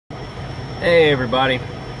Hey everybody,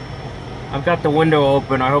 I've got the window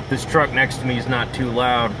open. I hope this truck next to me is not too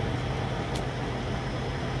loud.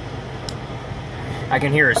 I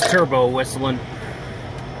can hear his turbo whistling.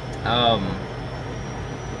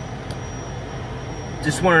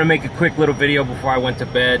 Just wanted to make a quick little video before I went to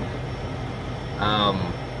bed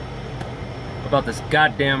about this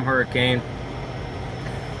goddamn hurricane.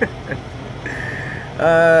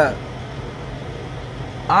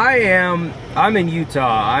 I'm in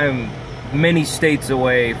Utah. I'm many states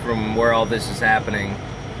away from where all this is happening,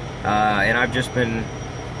 and I've been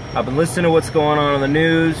listening to what's going on in the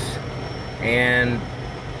news, and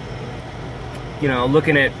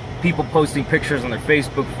looking at people posting pictures on their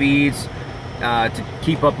Facebook feeds to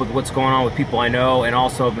keep up with what's going on with people I know, and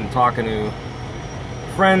also I've been talking to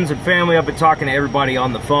friends and family. I've been talking to everybody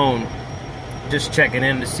on the phone, just checking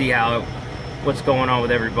in to see what's going on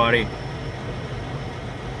with everybody,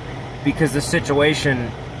 because the situation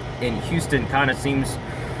in Houston kind of seems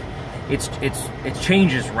it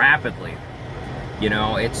changes rapidly.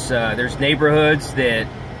 There's neighborhoods that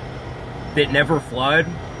never flood,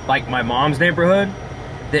 like my mom's neighborhood,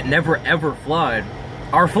 that never ever flood,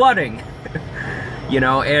 are flooding.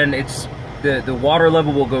 And it's the water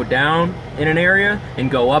level will go down in an area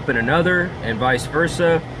and go up in another, and vice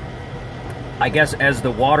versa. I guess as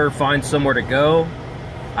the water finds somewhere to go,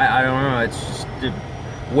 I don't know. It's just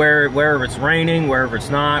wherever it's raining, wherever it's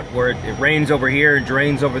not, where it rains over here and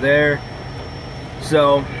drains over there.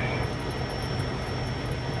 So,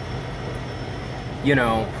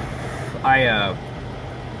 I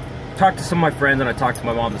talked to some of my friends, and I talked to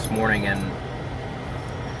my mom this morning, and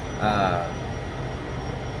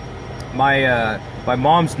my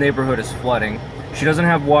mom's neighborhood is flooding. She doesn't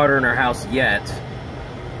have water in her house yet,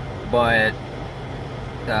 but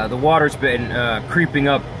the water's been creeping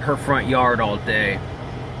up her front yard all day.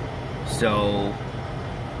 So,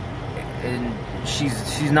 and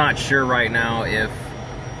she's not sure right now if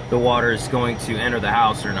the water is going to enter the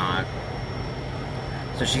house or not.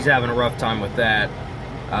 So she's having a rough time with that.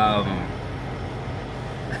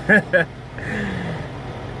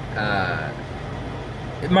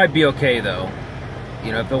 It might be okay though.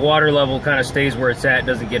 If the water level kind of stays where it's at,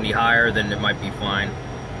 doesn't get any higher, then it might be fine.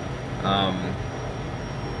 A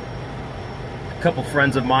couple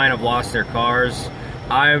friends of mine have lost their cars.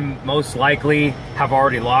 I most likely have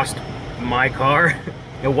already lost my car,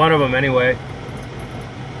 and one of them anyway.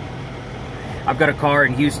 I've got a car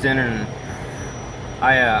in Houston, and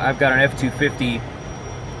I've got an F-250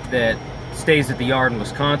 that stays at the yard in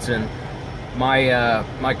Wisconsin.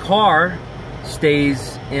 My car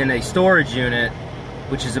stays in a storage unit,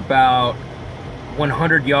 which is about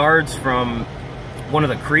 100 yards from one of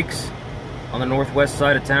the creeks on the northwest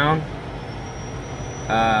side of town.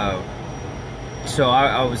 So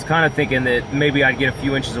I was kind of thinking that maybe I'd get a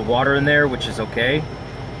few inches of water in there, which is okay.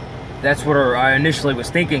 That's what I initially was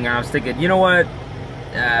thinking. I was thinking, you know what,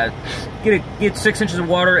 get 6 inches of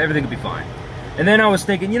water, everything will be fine. And then I was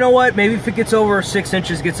thinking, you know what, maybe if it gets over 6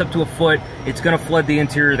 inches, gets up to a foot, it's gonna flood the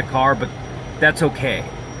interior of the car, but that's okay.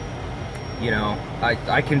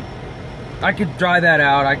 I could dry that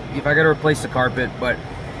out if I gotta replace the carpet. But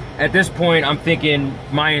at this point, I'm thinking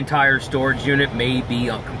my entire storage unit may be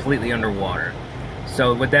completely underwater.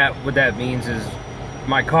 So what that means is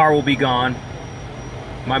my car will be gone,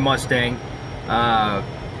 my Mustang,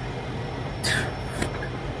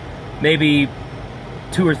 maybe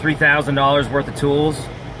 $2,000 or $3,000 worth of tools,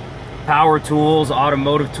 power tools,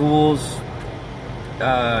 automotive tools,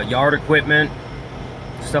 yard equipment,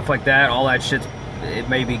 stuff like that. All that it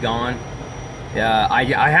may be gone.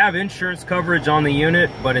 I have insurance coverage on the unit,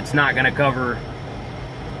 but it's not going to cover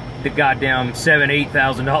the goddamn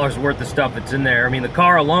 $7,000-8,000 worth of stuff that's in there. I mean, the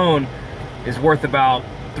car alone is worth about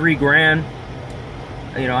 $3 grand,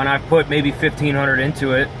 and I've put maybe $1,500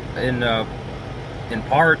 into it in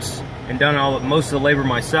parts, and done most of the labor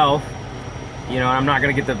myself. I'm not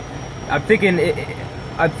going to get I'm thinking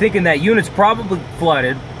that unit's probably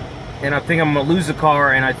flooded, and I think I'm going to lose the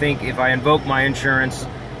car, and I think if I invoke my insurance,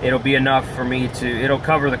 it'll be enough for me it'll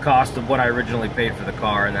cover the cost of what I originally paid for the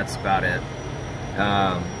car, and that's about it.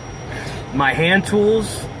 My hand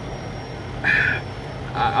tools,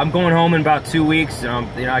 I'm going home in about 2 weeks,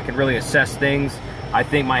 and I can really assess things. I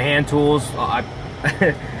think my hand tools, I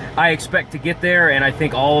expect to get there, and I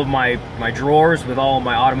think all of my drawers with all of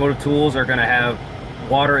my automotive tools are going to have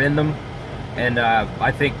water in them, and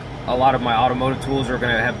I think a lot of my automotive tools are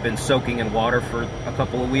going to have been soaking in water for a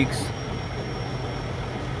couple of weeks.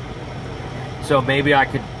 So maybe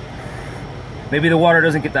the water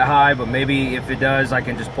doesn't get that high, but maybe if it does, I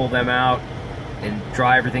can just pull them out and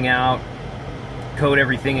dry everything out, coat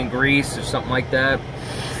everything in grease or something like that.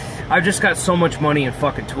 I've just got so much money in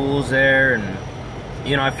fucking tools there, and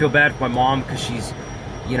you know, I feel bad for my mom because she's,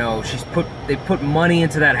 you know, they put money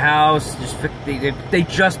into that house. They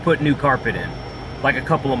just put new carpet in, like a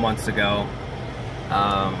couple of months ago,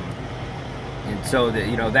 and so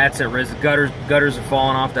you know, that's at risk. Gutters are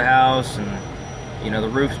falling off the house, and you know, the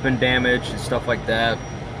roof's been damaged and stuff like that.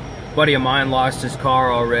 A buddy of mine lost his car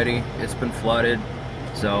already. It's been flooded,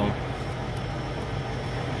 so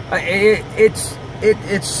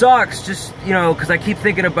it sucks, just, you know, because I keep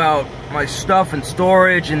thinking about my stuff and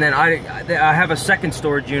storage, and then I have a second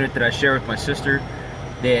storage unit that I share with my sister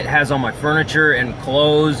that has all my furniture and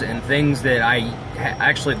clothes and things that I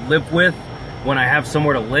actually live with when I have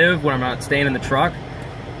somewhere to live, when I'm not staying in the truck.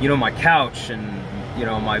 You know, my couch and, you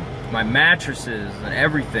know, my mattresses and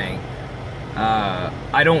everything.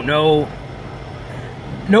 I don't know.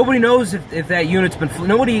 Nobody knows if that unit's been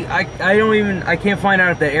flooded. I can't find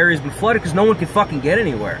out if that area's been flooded because no one can fucking get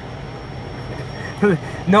anywhere.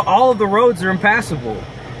 No, all of the roads are impassable,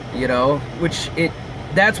 you know,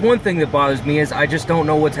 that's one thing that bothers me, is I just don't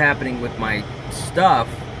know what's happening with my stuff,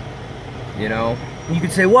 you know. You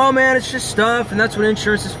could say, well, man, it's just stuff, and that's what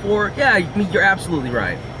insurance is for. Yeah, I mean, you're absolutely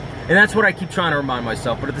right. And that's what I keep trying to remind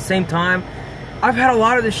myself. But at the same time, I've had a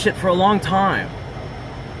lot of this shit for a long time.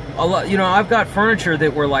 You know, I've got furniture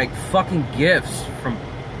that were like fucking gifts from,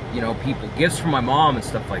 you know, people. Gifts from my mom and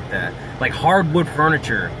stuff like that. Like hardwood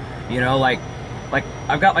furniture, you know, like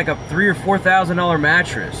I've got like a $3,000 or $4,000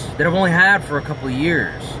 mattress that I've only had for a couple of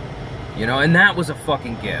years, you know, and that was a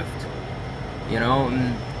fucking gift, you know.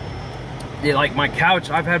 And like my couch,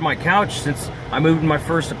 I've had my couch since I moved in my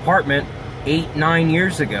first apartment 8-9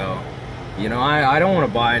 years ago. You know, I don't want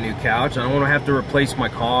to buy a new couch. I don't want to have to replace my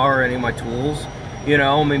car or any of my tools. You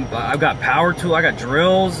know, I mean, I've got power tools, I got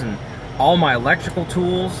drills, and all my electrical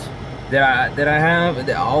tools that I have.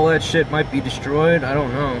 All that shit might be destroyed. I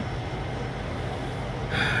don't know.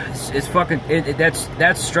 It's fucking.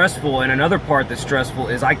 That's stressful. And another part that's stressful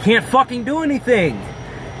is I can't fucking do anything.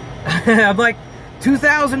 I'm like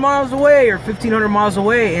 2,000 miles away or 1,500 miles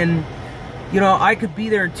away, and you know, I could be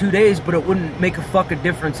there in 2 days, but it wouldn't make a fucking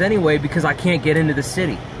difference anyway because I can't get into the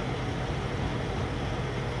city.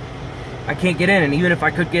 I can't get in, and even if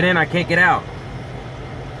I could get in, I can't get out.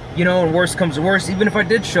 You know, and worse comes to worse, even if I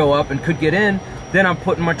did show up and could get in, then I'm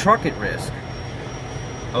putting my truck at risk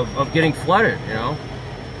of getting flooded, you know?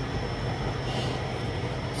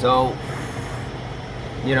 So,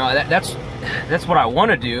 you know, that's what I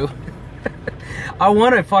want to do. I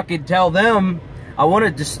want to fucking tell them, I want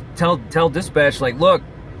to just tell dispatch, like, look,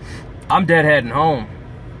 I'm deadheading home,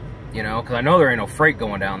 you know, because I know there ain't no freight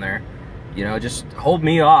going down there. You know, just hold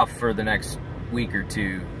me off for the next week or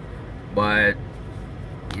two. But,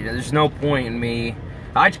 you know, there's no point in me,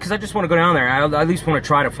 because I just want to go down there. I at least want to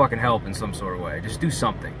try to fucking help in some sort of way. Just do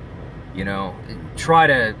something, you know. Try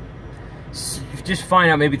to just find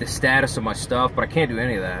out maybe the status of my stuff, but I can't do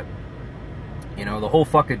any of that. You know, the whole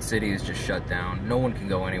fucking city is just shut down. No one can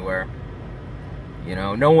go anywhere. You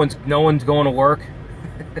know, no one's going to work.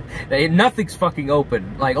 Nothing's fucking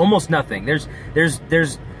open. Like, almost nothing. There's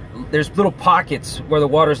little pockets where the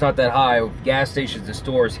water's not that high, gas stations and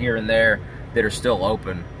stores here and there that are still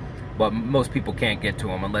open, but most people can't get to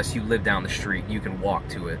them unless you live down the street and you can walk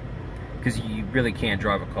to it, because you really can't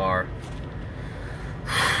drive a car.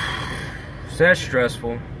 So that's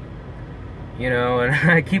stressful, you know.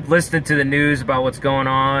 And I keep listening to the news about what's going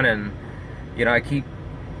on, and you know,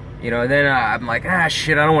 and then I'm like, ah,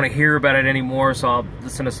 shit, I don't want to hear about it anymore, so I'll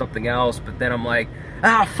listen to something else. But then I'm like,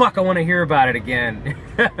 ah, fuck, I want to hear about it again.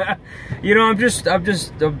 You know, I'm just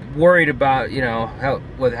worried about, you know,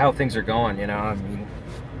 how things are going, you know. I mean,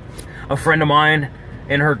 a friend of mine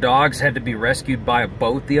and her dogs had to be rescued by a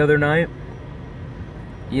boat the other night,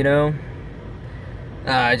 you know.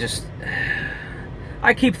 I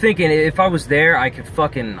keep thinking, if I was there, I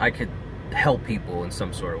could help people in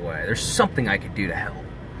some sort of way. There's something I could do to help,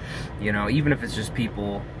 you know, even if it's just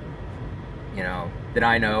people, you know, that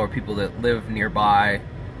I know, or people that live nearby,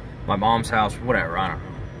 my mom's house, whatever, I don't know.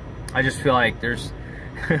 I just feel like there's,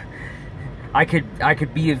 I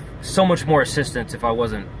could be of so much more assistance if I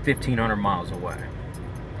wasn't 1,500 miles away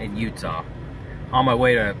in Utah, on my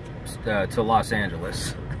way to Los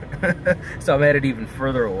Angeles. So I'm headed even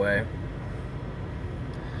further away.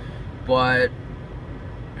 But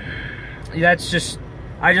that's just,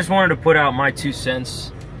 I just wanted to put out my 2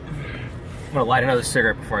 cents. I'm gonna light another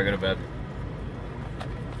cigarette before I go to bed.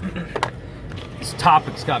 This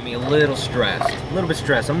topic's got me a little stressed. A little bit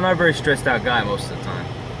stressed. I'm not a very stressed out guy most of the time,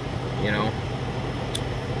 you know.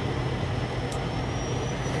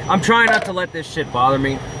 I'm trying not to let this shit bother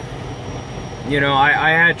me. You know,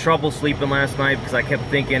 I had trouble sleeping last night because I kept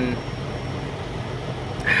thinking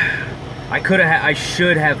I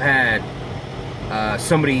should have had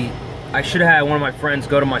somebody. I should have had one of my friends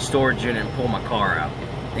go to my storage unit and pull my car out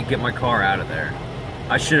and get my car out of there.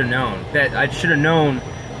 I should have known that. I should have known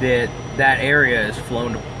that that area is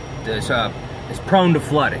is prone to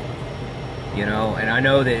flooding. You know, and I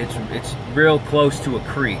know that it's real close to a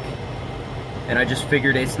creek, and I just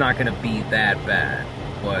figured it's not going to be that bad,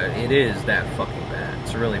 but it is that fucking bad.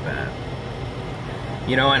 It's really bad.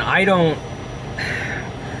 You know, and I don't.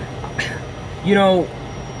 You know,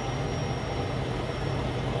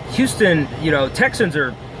 Houston, you know, Texans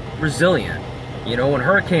are resilient. You know, when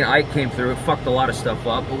Hurricane Ike came through, it fucked a lot of stuff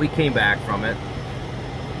up, but we came back from it.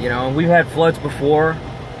 You know, and we've had floods before,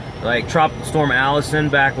 like Tropical Storm Allison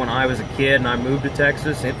back when I was a kid and I moved to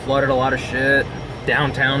Texas. It flooded a lot of shit.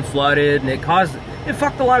 Downtown flooded, and it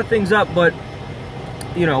fucked a lot of things up, but,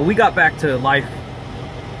 you know, we got back to life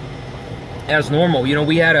as normal. You know,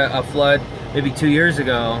 we had a flood maybe 2 years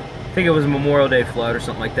ago. I think it was a Memorial Day flood or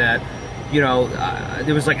something like that. You know,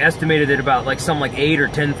 there was like estimated that about like something like 8,000 or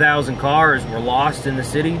 10,000 cars were lost in the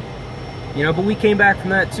city. You know, but we came back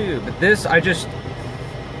from that too. But this,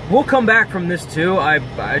 we'll come back from this too.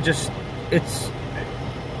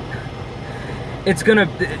 It's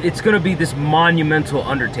gonna be this monumental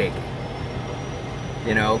undertaking.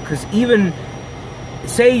 You know, because even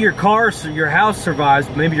say your house survives,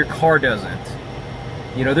 but maybe your car doesn't.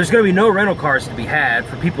 You know, there's going to be no rental cars to be had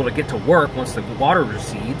for people to get to work once the water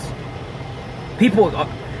recedes. People,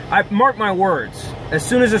 I mark my words, as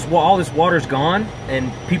soon as all this water's gone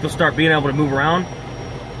and people start being able to move around,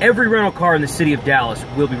 every rental car in the city of Dallas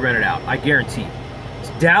will be rented out. I guarantee. It's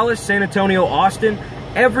Dallas, San Antonio, Austin,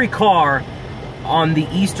 every car on the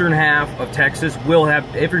eastern half of Texas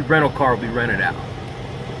every rental car will be rented out.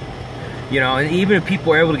 You know, and even if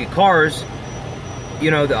people are able to get cars, you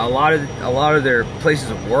know, a lot of their places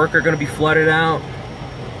of work are going to be flooded out.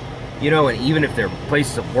 You know, and even if their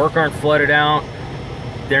places of work aren't flooded out,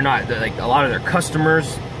 they're like a lot of their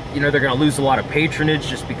customers, you know, they're going to lose a lot of patronage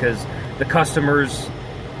just because the customers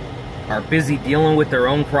are busy dealing with their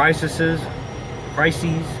own crises,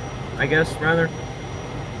 I guess, rather.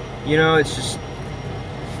 You know, it's just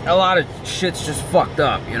a lot of shit's just fucked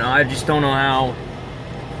up. You know, I just don't know how.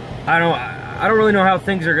 I don't really know how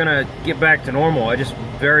things are gonna get back to normal. I just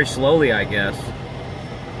very slowly, I guess.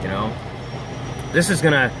 You know, this is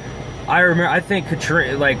gonna. I think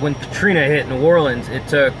Katrina, like when Katrina hit New Orleans, it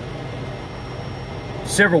took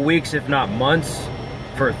several weeks, if not months,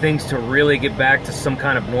 for things to really get back to some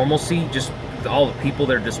kind of normalcy. Just all the people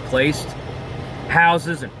that are displaced,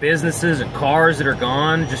 houses and businesses and cars that are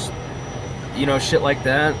gone, just, you know, shit like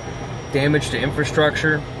that, damage to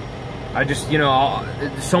infrastructure. I just, you know,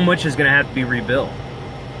 so much is going to have to be rebuilt.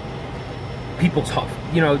 People's,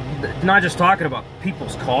 you know, not just talking about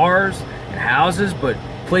people's cars and houses, but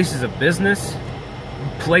places of business,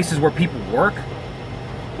 places where people work.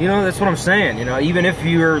 You know, that's what I'm saying. You know, even if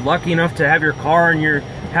you're lucky enough to have your car and your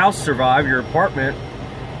house survive, your apartment,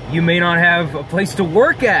 you may not have a place to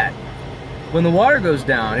work at when the water goes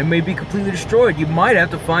down. It may be completely destroyed. You might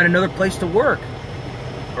have to find another place to work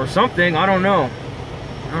or something. I don't know.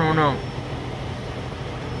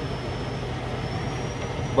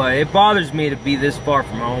 But it bothers me to be this far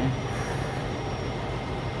from home,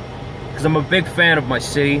 because I'm a big fan of my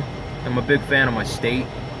city. I'm a big fan of my state.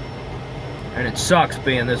 And it sucks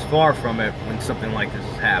being this far from it when something like this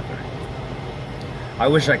is happening. I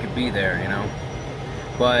wish I could be there, you know.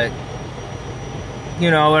 But, you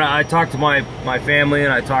know, when I talk to my family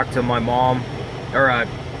and I talk to my mom, or I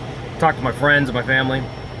talk to my friends and my family,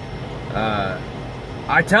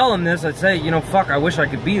 I tell them this. I say, you know, fuck, I wish I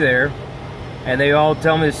could be there. And they all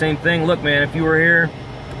tell me the same thing. Look, man, if you were here,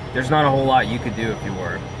 there's not a whole lot you could do if you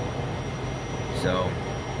were. So,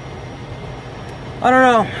 I don't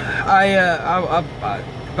know.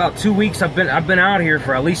 About 2 weeks, I've been out here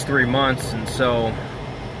for at least 3 months, and so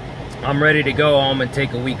I'm ready to go home and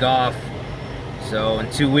take a week off. So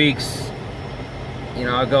in 2 weeks, you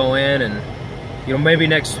know, I'll go in and, you know, maybe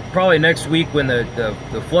probably next week when the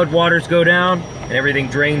flood waters go down and everything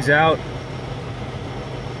drains out,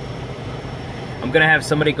 I'm gonna have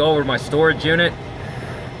somebody go over to my storage unit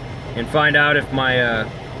and find out if my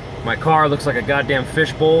car looks like a goddamn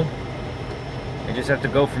fishbowl, and just have to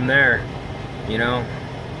go from there. You know,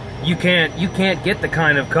 you can't get the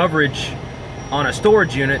kind of coverage on a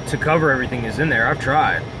storage unit to cover everything that's in there. I've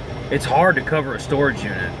tried. It's hard to cover a storage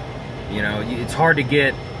unit. You know, it's hard to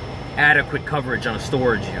get adequate coverage on a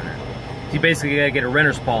storage unit. You basically gotta get a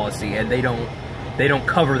renter's policy, and they don't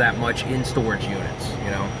cover that much in storage units, you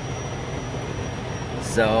know.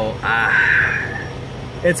 So,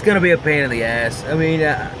 it's gonna be a pain in the ass. I mean,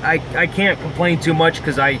 I can't complain too much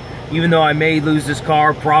because even though I may lose this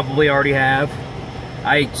car, probably already have,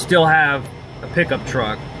 I still have a pickup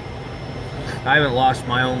truck. I haven't lost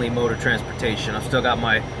my only mode of transportation. I've still got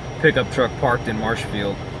my pickup truck parked in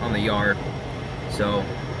Marshfield on the yard. So,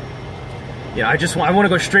 yeah, I want to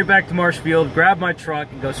go straight back to Marshfield, grab my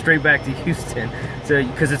truck, and go straight back to Houston,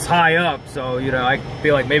 because it's high up. So, you know, I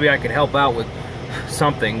feel like maybe I could help out with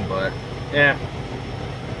something, but yeah.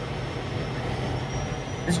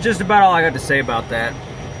 It's just about all I got to say about that.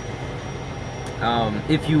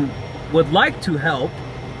 If you would like to help,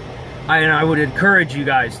 I would encourage you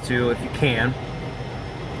guys to, if you can,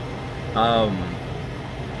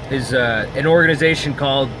 is an organization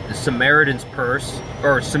called the Samaritan's Purse,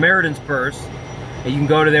 or Samaritan's Purse. And you can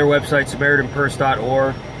go to their website,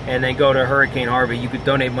 samaritanpurse.org, and then go to Hurricane Harvey. You could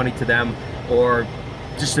donate money to them, or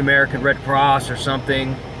just American Red Cross or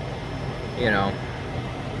something. You know,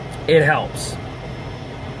 it helps.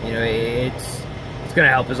 You know, it's gonna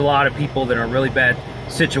help. There's a lot of people that are in really bad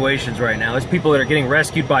situations right now. There's people that are getting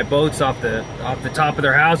rescued by boats off the top of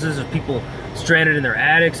their houses. There's people stranded in their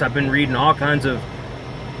attics. I've been reading all kinds of,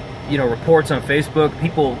 you know, reports on Facebook.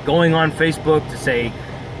 People going on Facebook to say,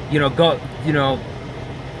 you know,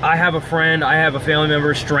 I have a friend, I have a family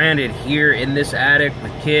member stranded here in this attic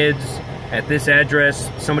with kids at this address.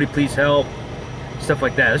 Somebody please help. Stuff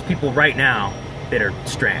like that. There's people right now that are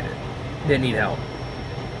stranded that need help.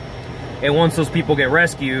 And once those people get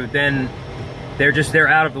rescued, then they're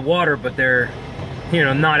out of the water, but they're, you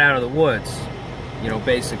know, not out of the woods. You know,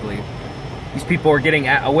 basically. These people are getting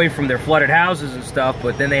away from their flooded houses and stuff,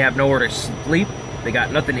 but then they have nowhere to sleep. They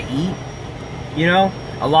got nothing to eat. You know,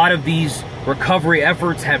 a lot of these recovery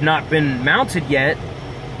efforts have not been mounted yet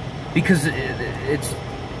because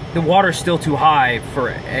the water's still too high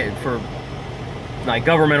for like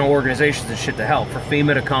governmental organizations and shit to help. For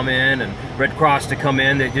FEMA to come in and Red Cross to come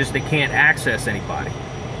in, they can't access anybody.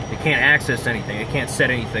 They can't access anything. They can't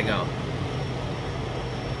set anything up.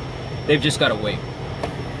 They've just got to wait.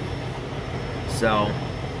 So,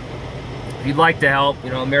 if you'd like to help, you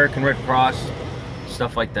know, American Red Cross,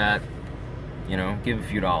 stuff like that, you know, give a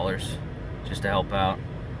few dollars just to help out.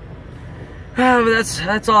 But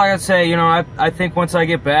that's all I gotta say. You know, I think once I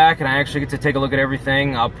get back and I actually get to take a look at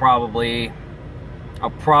everything, I'll probably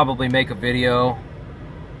make a video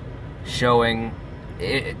showing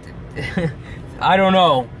it. I don't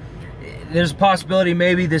know. There's a possibility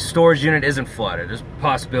maybe this storage unit isn't flooded. There's a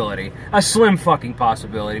possibility. A slim fucking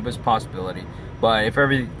possibility, but it's a possibility. But if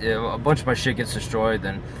a bunch of my shit gets destroyed,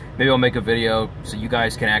 then maybe I'll make a video so you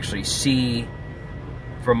guys can actually see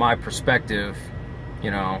from my perspective, you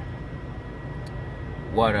know,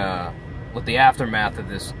 what the aftermath of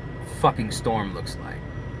this fucking storm looks like.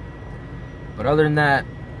 But other than that,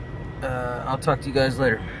 I'll talk to you guys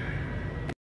later.